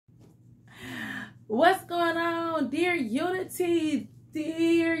What's going on, dear Unity?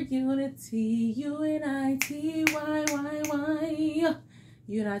 Dear Unity, U-N-I-T-Y-Y-Y.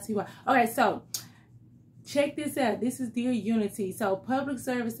 U-N-I-T-Y. Okay, so check this out. This is Dear Unity. So public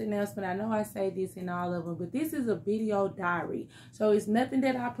service announcement. I know I say this in all of them, but this is a video diary. So it's nothing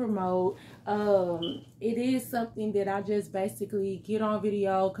that I promote. It is something that I just basically get on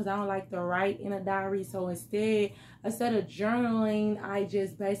video because I don't like to write in a diary. So instead of journaling, I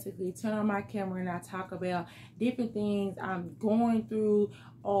just basically turn on my camera and I talk about different things I'm going through,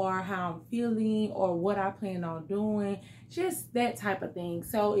 or how I'm feeling, or what I plan on doing, just that type of thing.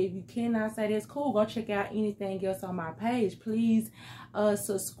 So if you cannot say that's cool, go check out anything else on my page. Please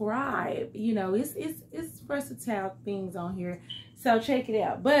subscribe. You know, it's versatile things on here, so check it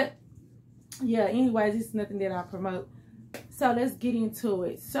out. But yeah, anyways, it's nothing that I promote, so let's get into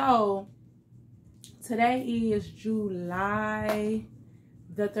it. So today is July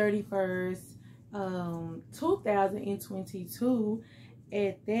the 31st, 2022.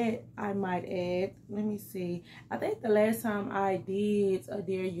 At that, I might add, let me see, I think the last time I did a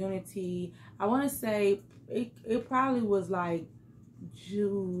Dear Unity, I want to say it probably was like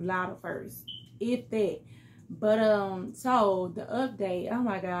July the 1st, if that. But so the update, oh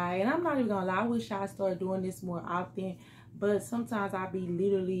my god, and I'm not even gonna lie, I wish I started doing this more often, but sometimes I be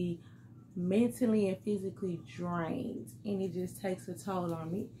literally mentally and physically drained, and it just takes a toll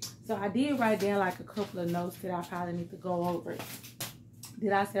on me. So I did write down like a couple of notes that I probably need to go over,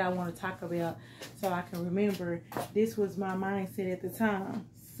 that I said I want to talk about, so I can remember. This was my mindset at the time.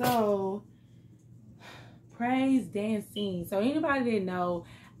 So praise dancing. So anybody that know,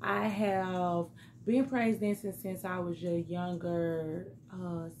 I have been praise dancing since I was younger,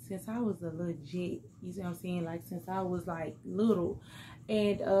 since I was a legit, you see what I'm saying, like since I was like little.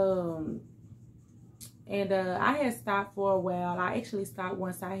 And I had stopped for a while. I actually stopped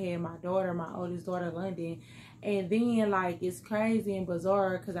once I had my daughter, my oldest daughter, London. And then, like, it's crazy and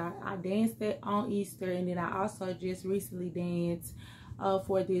bizarre because I danced it on Easter. And then I also just recently danced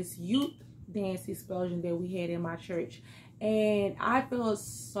for this youth dance explosion that we had in my church. And I feel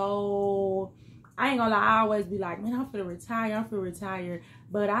so, I ain't gonna lie, I always be like, man, I'm finna retire.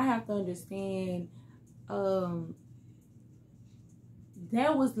 But I have to understand,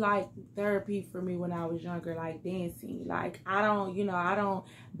 that was like therapy for me when I was younger, like dancing. Like I don't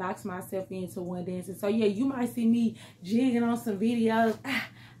box myself into one dancing. So yeah, you might see me jigging on some videos.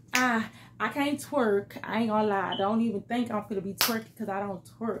 I can't twerk. I ain't gonna lie. I don't even think I'm gonna be twerking because I don't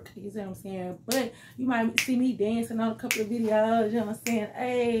twerk. You see what I'm saying? But you might see me dancing on a couple of videos. You know what I'm saying?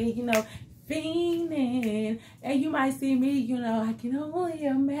 Hey, you know, fiending. And you might see me, you know, I can only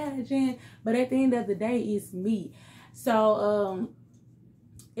imagine. But at the end of the day, it's me. So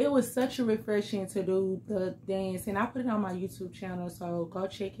it was such a refreshing to do the dance, and I put it on my YouTube channel, so go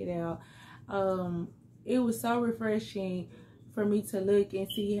check it out. It was so refreshing for me to look and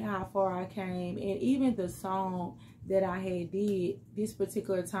see how far I came. And even the song that I had did this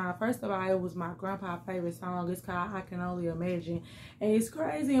particular time, first of all, it was my grandpa's favorite song. It's called I Can Only Imagine. And it's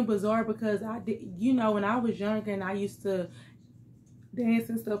crazy and bizarre because I did, you know, when I was younger and I used to dance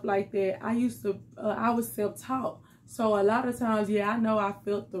and stuff like that, I was self-taught. So a lot of times, yeah, I know I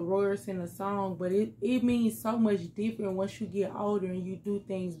felt the words in the song, but it means so much different once you get older and you do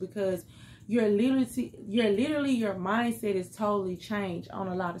things, because your mindset is totally changed on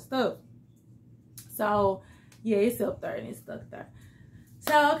a lot of stuff. So yeah, it's up there and it's stuck there.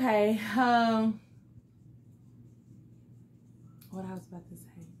 So okay, what I was about to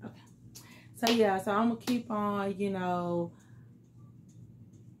say. Okay, so yeah, so I'm gonna keep on, you know.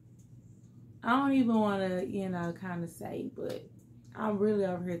 I don't even want to, you know, kind of say, but I'm really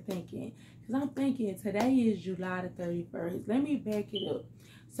over here thinking. Because I'm thinking today is July the 31st. Let me back it up.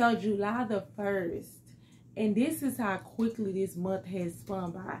 So July the 1st. And this is how quickly this month has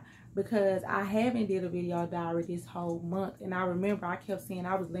spun by. Because I haven't did a video diary this whole month. And I remember I kept saying,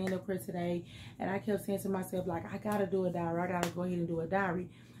 I was laying up here today. And I kept saying to myself, like, I got to do a diary. I got to go ahead and do a diary.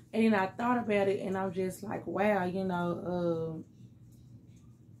 And then I thought about it. And I'm just like, wow, you know,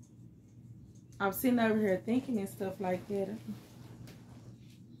 I'm sitting over here thinking and stuff like that.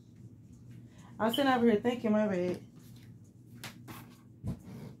 I'm sitting over here thinking, my bad.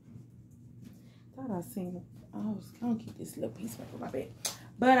 Thought I seen it. I was gonna get this little piece of my bad.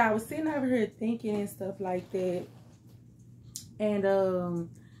 But I was sitting over here thinking and stuff like that. And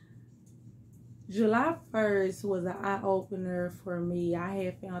July 1st was an eye-opener for me. I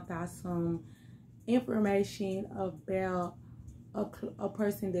had found out some information about a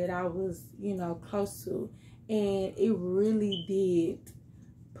person that I was, you know, close to, and it really did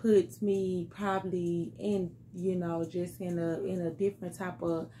put me probably in you know, just in a different type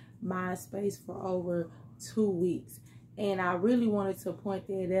of mind space for over 2 weeks. And I really wanted to point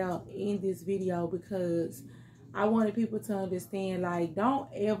that out in this video because I wanted people to understand, like,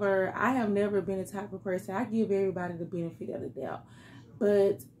 I have never been the type of person, I give everybody the benefit of the doubt,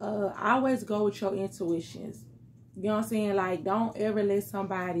 but I always go with your intuitions. You know what I'm saying? Like, don't ever let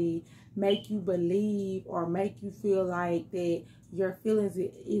somebody make you believe or make you feel like that your feelings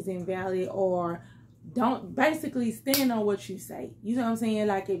is invalid, or don't basically stand on what you say. You know what I'm saying?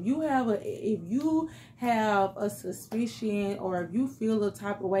 Like, if you have a suspicion, or if you feel a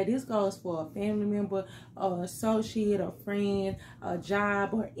type of way, this goes for a family member, or associate, or friend, a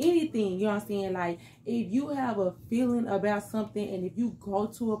job, or anything. You know what I'm saying? Like, if you have a feeling about something, and if you go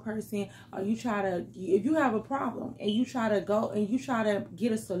to a person, or if you have a problem and you try to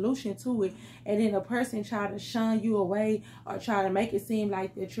get a solution to it, and then a person try to shun you away, or try to make it seem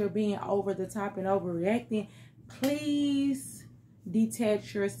like that you're being over the top and overreacting, please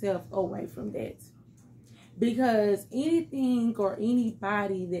detach yourself away from that. Because anything or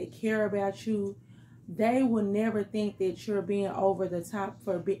anybody that care about you, they will never think that you're being over the top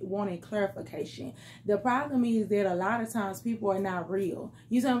for wanting clarification. The problem is that a lot of times people are not real.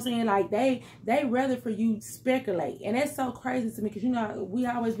 You see what I'm saying? Like, they rather for you speculate. And that's so crazy to me, because, you know, we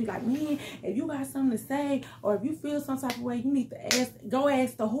always be like, man, if you got something to say, or if you feel some type of way, you need to go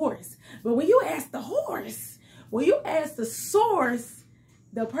ask the horse. But when you ask the horse, when you ask the source,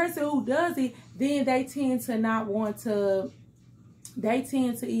 the person who does it, then they tend to not want to, they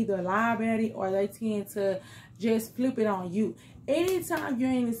tend to either lie about it, or they tend to just flip it on you. Anytime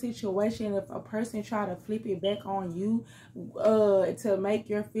you're in a situation, if a person try to flip it back on you to make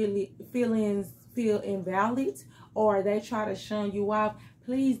your feelings feel invalid, or they try to shun you off,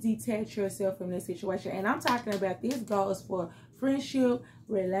 please detach yourself from this situation. And I'm talking about, this goes for friendship,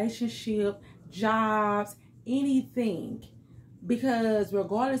 relationship, jobs, anything. Because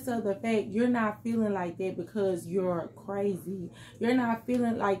regardless of the fact, you're not feeling like that because you're crazy. You're not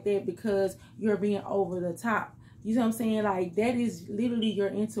feeling like that because you're being over the top. You know what I'm saying? Like, that is literally your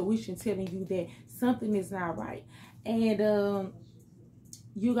intuition telling you that something is not right. And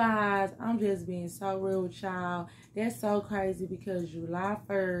you guys, I'm just being so real with y'all. That's so crazy, because July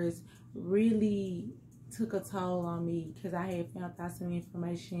 1st really took a toll on me, because I had found out some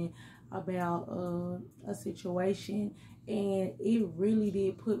information about a situation, and it really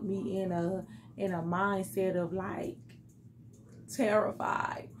did put me in a mindset of, like,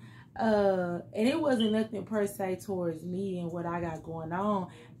 terrified. And it wasn't nothing per se towards me and what I got going on,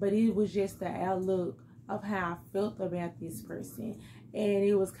 but it was just the outlook of how I felt about this person. And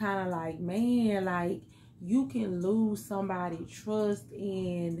it was kind of like, man, like, you can lose somebody's trust,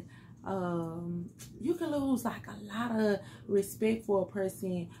 and you can lose, like, a lot of respect for a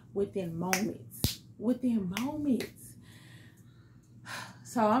person within moments.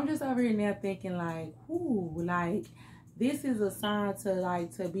 So I'm just over here now thinking, like, ooh, like, this is a sign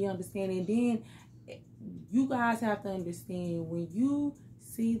to be understanding. Then you guys have to understand, when you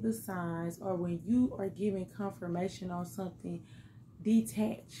see the signs, or when you are giving confirmation on something,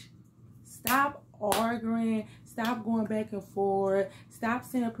 detach. Stop arguing. Stop going back and forth. Stop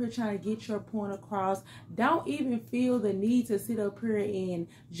sitting up here trying to get your point across. Don't even feel the need to sit up here and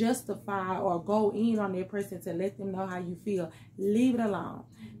justify or go in on that person to let them know how you feel. Leave it alone.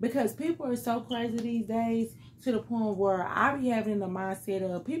 Because people are so crazy these days, to the point where I be having the mindset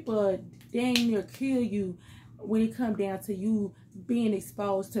of, people dang near kill you when it comes down to you being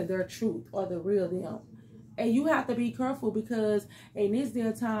exposed to their truth or the real them. And you have to be careful, because in this day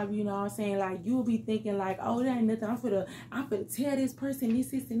of time, you know what I'm saying, like, you'll be thinking like, oh, that ain't nothing. I'm finna tell this person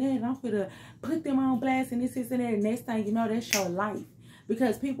this, and that, and I'm finna put them on blast and this, and that. And next thing you know, that's your life.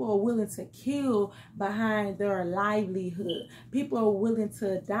 Because people are willing to kill behind their livelihood. People are willing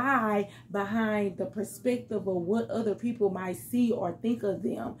to die behind the perspective of what other people might see or think of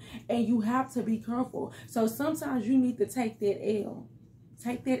them. And you have to be careful. So sometimes you need to take that L.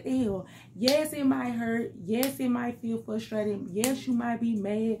 Take that L. Yes, it might hurt. Yes, it might feel frustrating. Yes, you might be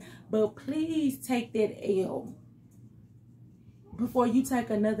mad. But please take that L before you take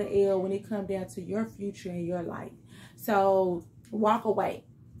another L when it comes down to your future and your life. So walk away.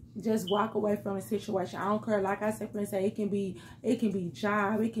 Just walk away from the situation. I don't care. Like I said, friends, say it can be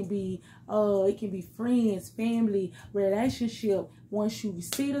job, it can be friends, family, relationship. Once you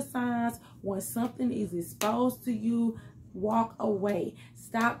see the signs, when something is exposed to you, walk away.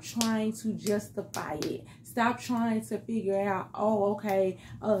 Stop trying to justify it. Stop trying to figure out, oh, okay,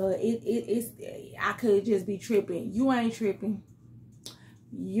 I could just be tripping. You ain't tripping.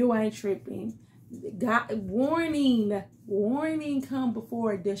 You ain't tripping. God, warning come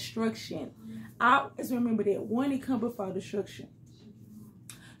before destruction. I always remember that warning come before destruction.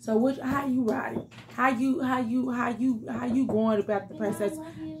 So how you riding? How you going about the process?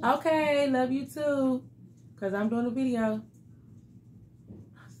 Okay, love you too. Cause I'm doing a video.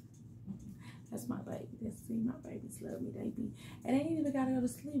 That's my baby. See, my babies love me. And they ain't even gotta go to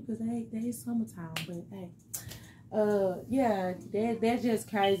sleep because they summertime. But hey, yeah, that's just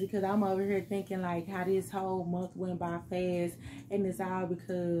crazy because I'm over here thinking like how this whole month went by fast, and it's all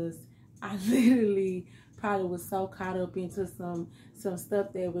because I literally probably was so caught up into some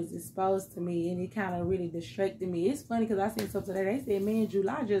stuff that was exposed to me, and it kind of really distracted me. It's funny because I seen something today. They said, man,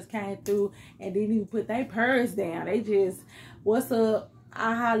 July just came through and didn't even put their purse down. They just, what's up?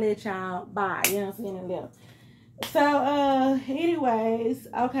 I'll holler at y'all. Bye. You know what I'm saying? And left. So, anyways,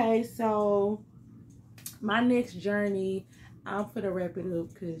 okay, so my next journey, I'm finna wrap it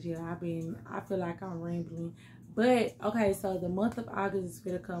up because, yeah, I feel like I'm rambling. But, okay, so the month of August is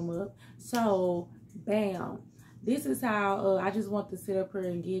finna come up. So, bam. This is how I just want to sit up here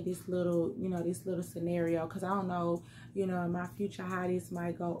and give this little, this little scenario because I don't know, in my future how this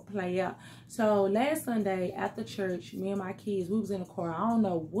might play out. So last Sunday after church, me and my kids, we was in the car. I don't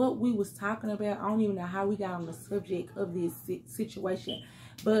know what we was talking about. I don't even know how we got on the subject of this situation.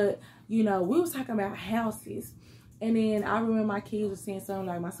 But, we was talking about houses. And then I remember my kids were saying something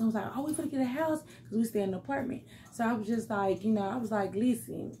like, my son was like, oh, we finna get a house because we stay in an apartment. So I was just like, I was like,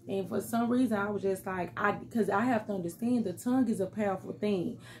 listen. And for some reason, I was just like, because I have to understand the tongue is a powerful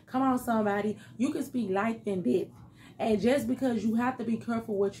thing. Come on, somebody. You can speak life and death. And just because you have to be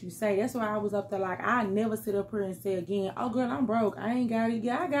careful what you say. That's why I was up there like, I never sit up here and say again, oh, girl, I'm broke. I ain't got it.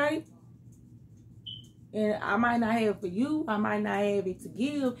 Yeah, I got it. And I might not have it for you. I might not have it to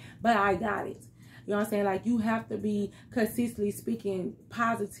give, but I got it. You know what I'm saying? Like, you have to be consistently speaking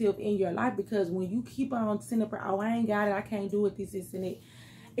positive in your life because when you keep on sitting up, oh, I ain't got it, I can't do it, this, and it.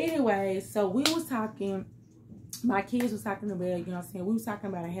 Anyway, so we was talking, my kids was talking about, you know what I'm saying? We was talking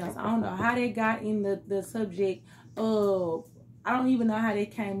about a house. I don't know how they got in the subject of, I don't even know how they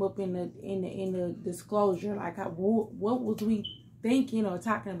came up in the disclosure. Like, what was we thinking or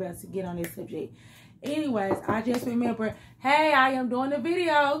talking about to get on this subject? Anyways, I just remember, hey, I am doing a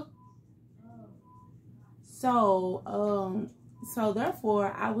video. So, so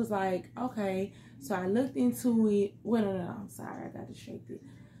therefore, I was like, okay. So I looked into it. Well, no, I'm sorry. I got distracted.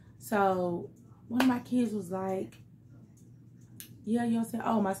 So one of my kids was like, yeah, you know what I'm saying?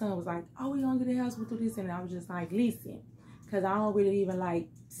 Oh, my son was like, oh, we gonna get a house, we'll do this. And I was just like, listen, because I don't really even like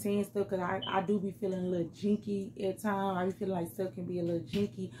saying stuff because I do be feeling a little jinky at times. I be feeling like stuff can be a little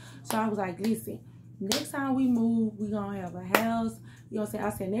jinky. So I was like, listen, next time we move, we gonna have a house. You know what I'm saying? I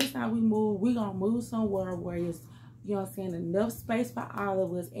said, next time we move, we gonna move somewhere where it's, you know what I'm saying, enough space for all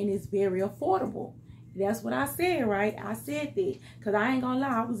of us and it's very affordable. That's what I said, right? I said that. Because I ain't gonna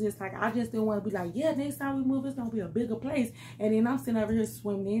lie, I was just like, I just didn't want to be like, yeah, next time we move, it's gonna be a bigger place. And then I'm sitting over here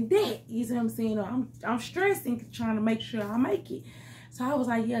swimming in debt. You see what I'm saying? I'm stressing, trying to make sure I make it. So I was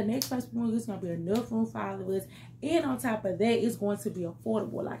like, yeah, next place we move, it's gonna be enough room for all of us. And on top of that, it's going to be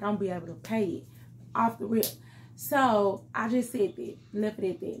affordable. Like, I'm gonna be able to pay it off the rip. So I just said that, left it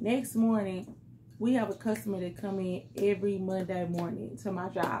at that. Next morning, we have a customer that come in every Monday morning to my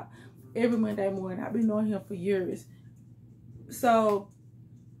job. Every Monday morning. I've been knowing him for years. So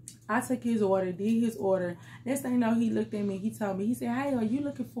I took his order, did his order. Next thing you know, he looked at me, he told me, he said, hey, are you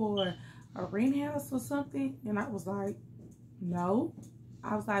looking for a rent house or something? And I was like, no.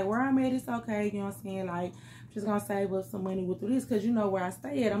 I was like, where I'm at, it's okay, you know what I'm saying? Like, I'm just gonna save up some money with this, because you know where I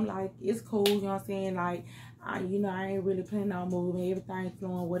stay at. I'm like, it's cool, you know what I'm saying? Like, I ain't really planning on moving, everything's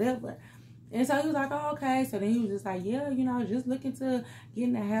flowing, whatever. And so he was like, oh, okay. So then he was just like, yeah, just looking to get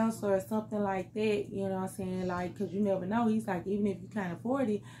in a house or something like that, you know what I'm saying? Like, because you never know. He's like, even if you can't afford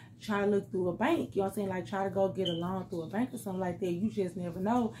it, try to look through a bank, you know what I'm saying? Like, try to go get a loan through a bank or something like that. You just never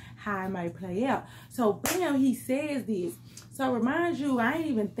know how it might play out. So, bam, he says this. So, remind you, I ain't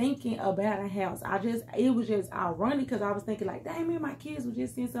even thinking about a house. It was just ironic because I was thinking like, dang, man, my kids were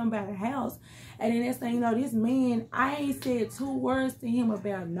just saying something about a house. And then next thing you know, this man, I ain't said 2 words to him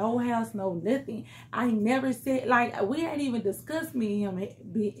about no house, no nothing. I never said, like, we ain't even discussed me and him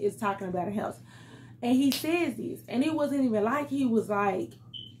is talking about a house. And he says this. And it wasn't even like he was like,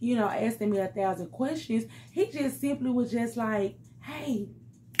 asking me 1,000 questions. He just simply was just like, hey,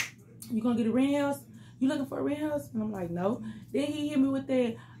 you gonna get a rent house? You looking for a rent house? And I'm like, no. Then he hit me with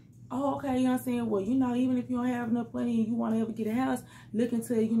that, oh, okay, you know what I'm saying? Well, even if you don't have enough money and you want to ever get a house, look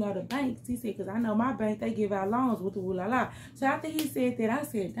into, the banks. He said, because I know my bank, they give out loans with the la. So after he said that, I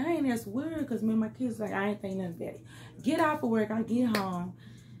said, dang, that's weird, because me and my kids like, I ain't think nothing about it. Get off of work, I get home.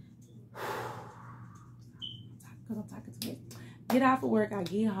 Because I'm talking to me. Get off of work, I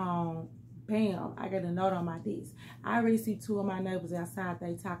get home. bam, I got a note on my desk. I already see 2 of my neighbors outside.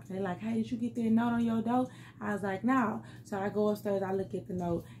 They talking. They like, hey, did you get that note on your door? I was like, no. So I go upstairs. I look at the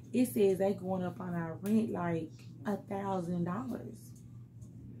note. It says they going up on our rent like $1,000.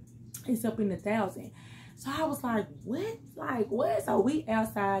 It's up in the 1,000. So I was like, what? Like, what? So we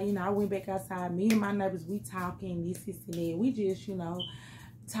outside, you know, I went back outside. Me and my neighbors, we talking, this and that. We just, you know,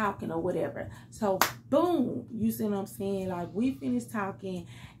 talking or whatever. So boom, you see what I'm saying? Like, we finished talking,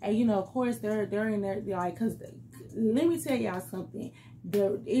 and you know, of course, they're in there, like, cause let me tell y'all something.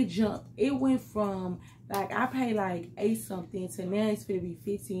 It jumped. It went from, like, I paid like 8 something to now it's gonna be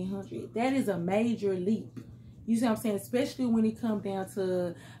 $1,500. That is a major leap. You see what I'm saying? Especially when it comes down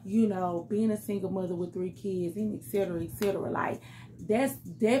to, you know, being a single mother with 3 kids and et cetera, et cetera. Like, that's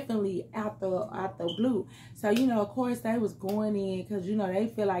definitely out the blue. So, you know, of course, they was going in because, you know, they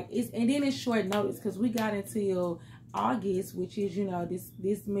feel like it's, and then it's short notice because we got until August, which is, you know,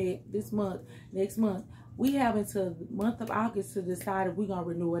 next month. We have until the month of August to decide if we're going to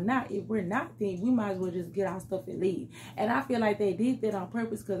renew or not. If we're not, then we might as well just get our stuff and leave. And I feel like they did that on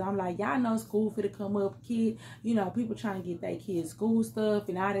purpose because I'm like, y'all know school for to come up, kid. You know, people trying to get their kids school stuff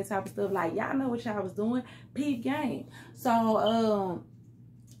and all that type of stuff. Like, y'all know what y'all was doing. Peep game. So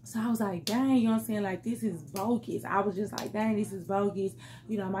I was like, dang, you know what I'm saying? Like, this is bogus. I was just like, dang, this is bogus.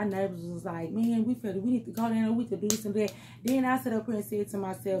 You know, my neighbors was like, man, we need to go down and we could do this and that. Then I sat up here and said to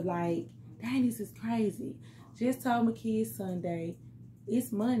myself, like, dang, this is crazy. Just told my kids Sunday.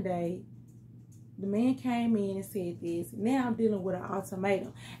 It's Monday. The man came in and said this. Now I'm dealing with an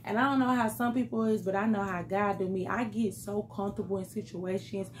ultimatum. And I don't know how some people is, but I know how God do me. I get so comfortable in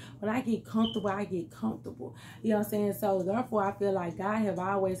situations. When I get comfortable, I get comfortable. You know what I'm saying? So therefore, I feel like God have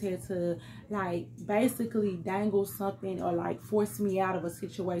always had to, like, basically dangle something or like force me out of a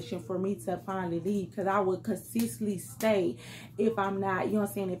situation for me to finally leave. Because I would consistently stay if I'm not, you know what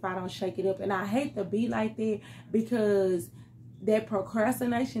I'm saying, if I don't shake it up. And I hate to be like that because that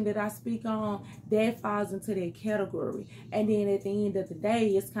procrastination that I speak on, that falls into that category. And then at the end of the day,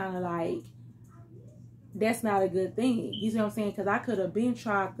 it's kind of like, that's not a good thing. You see what I'm saying? Because I could have been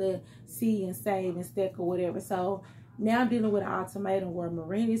tried to see and save and stack or whatever. So now I'm dealing with an ultimatum where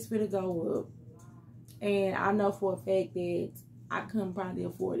Marine is going to go up. And I know for a fact that I couldn't probably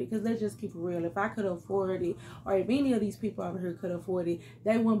afford it. Because let's just keep it real. If I could afford it, or if any of these people over here could afford it,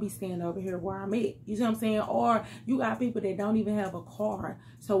 they wouldn't be staying over here where I'm at. You see what I'm saying? Or you got people that don't even have a car.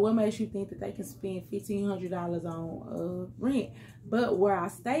 So what makes you think that they can spend $1,500 on rent? But where I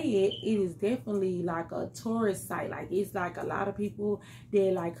stay at, it is definitely like a tourist site. Like, it's like a lot of people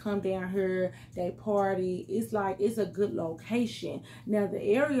that like come down here, they party. It's like, it's a good location. Now, the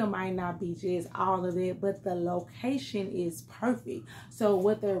area might not be just all of it, but the location is perfect. So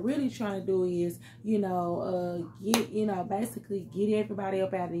what they're really trying to do is, you know, basically get everybody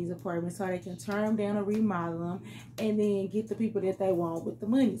up out of these apartments so they can turn them down and remodel them, and then get the people that they want with the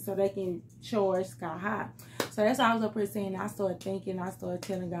money so they can charge sky high. So that's why I was up here saying, I started thinking, I started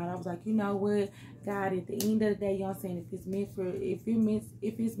telling God, I was like, you know what, God, at the end of the day, you know what I'm saying, if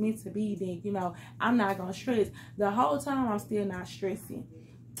it's meant to be, then, you know, I'm not gonna stress. The whole time I'm still not stressing.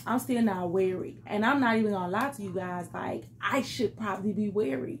 I'm still not worried. And I'm not even gonna lie to you guys, like, I should probably be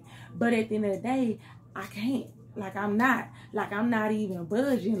worried. But at the end of the day, I can't. Like, I'm not even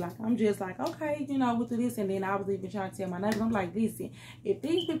budging. Like, I'm just like, okay, you know, with this. And then I was even trying to tell my neighbors, I'm like, listen, if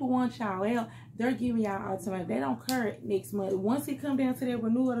these people want y'all out, they're giving y'all ultimatum. They don't care next month. Once it come down to that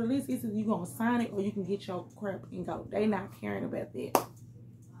renewal of the lease, it's either you gonna sign it or you can get your crap and go. They not caring about that.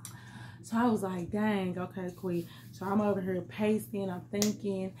 So I was like, dang, okay, cool. So I'm over here pasting, I'm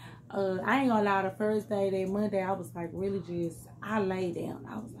thinking. I ain't gonna lie, the first day, that Monday, I was like, really just, I lay down.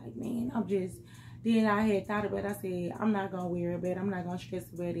 I was like, man, then I had thought about it. I said, I'm not going to worry about it. I'm not going to stress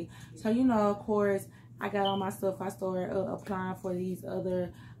about it. So, you know, of course, I got all my stuff. I started applying for these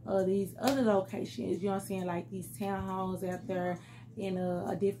other locations. You know what I'm saying? Like these townhomes out there in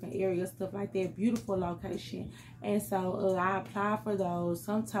a different area, stuff like that. Beautiful location. And so I applied for those.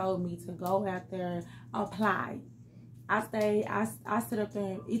 Some told me to go out there, apply. I sit up there,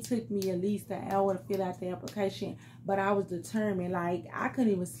 and it took me at least an hour to fill out the application, but I was determined. Like, I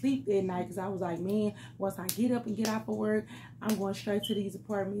couldn't even sleep that night because I was like, man, once I get up and get out for work, I'm going straight to these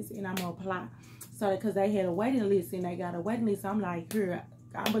apartments and I'm going to apply. So, because they had a waiting list and they got a waiting list, I'm like, here,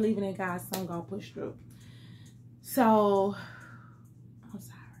 I'm believing in God, so I'm going to push through. So, I'm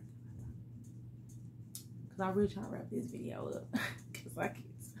sorry. Because I'm really trying to wrap this video up. Because I can't.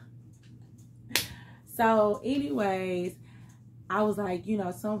 So, anyways, I was like, you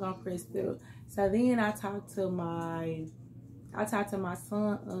know, so I'm going to press through. So, then I talked to my I talked to my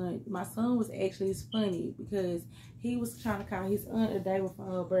son. My son was actually, it's funny because he was trying to call his aunt a day before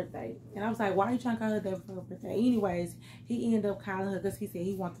her birthday. And I was like, why are you trying to call her a day before her birthday? Anyways, he ended up calling her because he said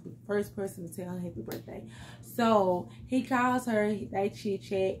he wanted to be the first person to tell her happy birthday. So he calls her, they chit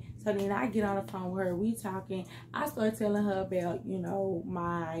chat. So then I get on the phone with her, we talking. I start telling her about,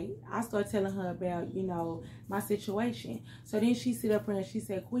 my situation. So then she sit up here and she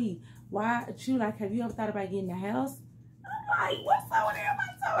said, Quee, why, you like, have you ever thought about getting a house? I'm like, what's up with everybody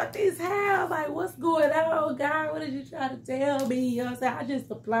talking about this house? Like, what's going on, God? What did you try to tell me? You know what I'm saying? I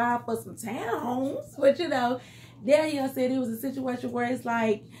just applied for some townhomes. But, Danielle said it was a situation where it's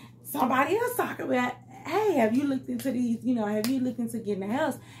like somebody else talking about, hey, have you looked into these, have you looked into getting a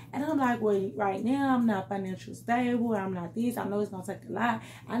house? And I'm like, well, right now, I'm not financially stable. I'm not this. I know it's going to take a lot.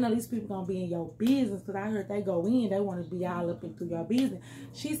 I know these people going to be in your business because I heard they go in. They want to be all up into your business.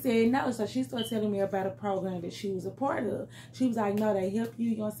 She said no. So she started telling me about a program that she was a part of. She was like, no, they help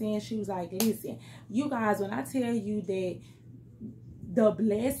you. You know what I'm saying? She was like, listen, you guys, when I tell you that the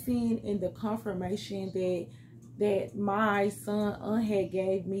blessing and the confirmation that my son had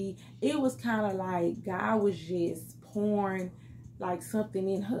gave me, it was kind of like God was just pouring like something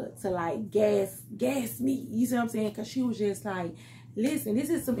in her to like gas me. You see what I'm saying? Because she was just like, listen, this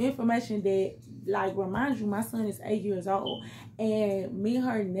is some information that like reminds you my son is 8 years old, and me and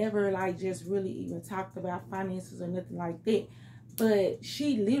her never like just really even talked about finances or nothing like that. But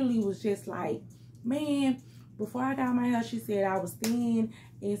she literally was just like, man, before I got my house, she said I was staying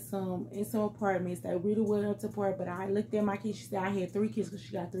in some apartments that really weren't up to par. But I looked at my kids. She said I had 3 kids because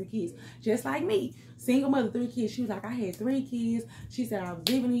she got 3 kids, just like me, single mother, 3 kids. She was like, I had 3 kids. She said I was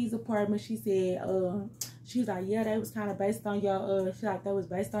living in these apartments. She said, she was like, yeah, they was kind of based on your, she like, that was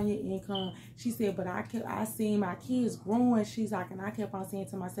based on your income. She said, but I seen my kids growing. She's like, and I kept on saying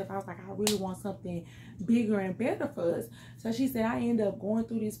to myself, I was like, I really want something bigger and better for us. So she said, I ended up going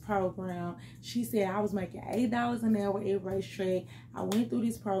through this program. She said, I was making $8 an hour at racetrack. I went through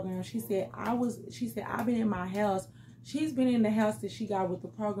this program. She said, I've been in my house. She's been in the house that she got with the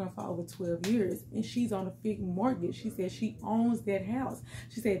program for over 12 years. And she's on a fixed mortgage. She said she owns that house.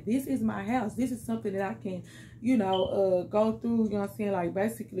 She said, this is my house. This is something that I can, go through, you know what I'm saying? Like,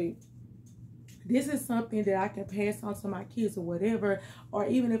 basically, this is something that I can pass on to my kids or whatever. Or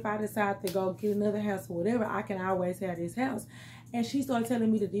even if I decide to go get another house or whatever, I can always have this house. And she started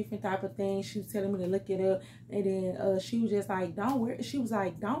telling me the different type of things. She was telling me to look it up. And then she was just like, don't worry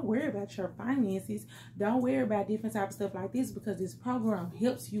about your finances. Don't worry about different type of stuff like this, because this program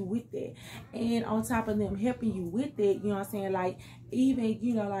helps you with that. And on top of them helping you with it, you know what I'm saying? Like, even,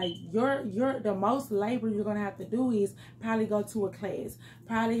 like the most labor you're going to have to do is probably go to a class.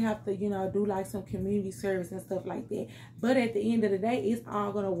 Probably have to, do like some community service and stuff like that. But at the end of the day, it's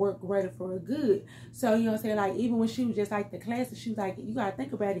all going to work greater for her good. So, you know what I'm saying? Like, even when she was just like the classes, she was like, you got to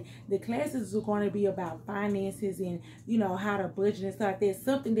think about it. The classes are going to be about finances and, how to budget and stuff like that.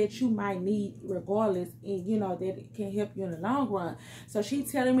 Something that you might need regardless, and, that can help you in the long run. So she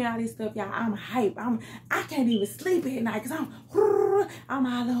telling me all this stuff, y'all. I'm hype. I can't even sleep at night because I'm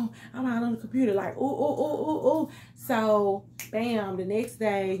all on the computer like, ooh. So, bam, the next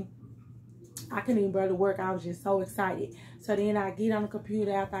day, I couldn't even go to work. I was just so excited. So then I get on the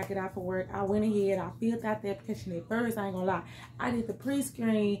computer after I get out from work. I went ahead. I filled out the application at first. I ain't gonna lie. I did the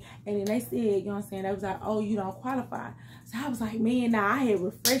pre-screen, and then they said, you know what I'm saying? They was like, oh, you don't qualify. So I was like, man, now I had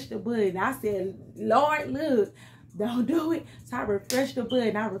refreshed the button. I said, Lord, look, don't do it. So I refreshed the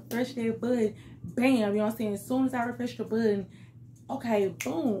button. I refreshed that button. Bam, you know what I'm saying? As soon as I refreshed the button, okay,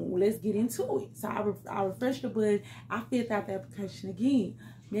 boom, let's get into it. So I refreshed the button. I filled out the application again.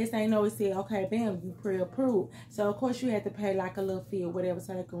 Next thing you know, it said, okay, bam, you pre-approved. So, of course, you had to pay like a little fee or whatever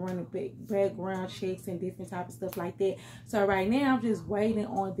so they could run the background checks and different type of stuff like that. So, right now, I'm just waiting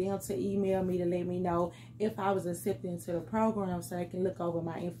on them to email me to let me know if I was accepted into the program so they can look over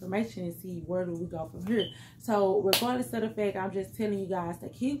my information and see where do we go from here. So, regardless of the fact, I'm just telling you guys to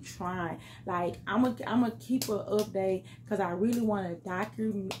keep trying. Like, I'm gonna keep an update because I really want to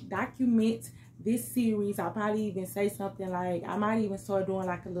document this series. I'll probably even say something like, I might even start doing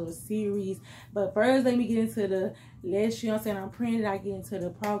like a little series. But first, let me get into the list. You know what I'm saying? I'm praying that I get into the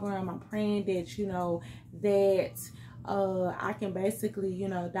program. I'm praying that, that I can basically,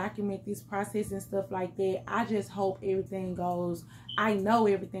 document this process and stuff like that. I just hope everything goes, I know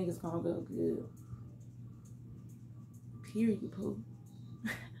everything is going to go good. Period, poo.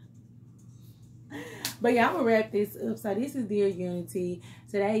 But yeah, I'm going to wrap this up. So this is Dear Unity.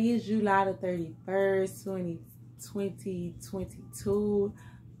 Today is July the 31st, 2022.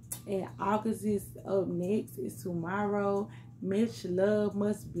 And August is up next. It's tomorrow. Much love,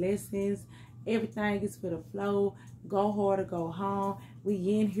 much blessings. Everything is for the flow. Go hard or go home. We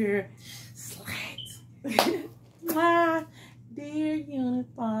in here. Slacks. Dear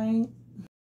Unifying.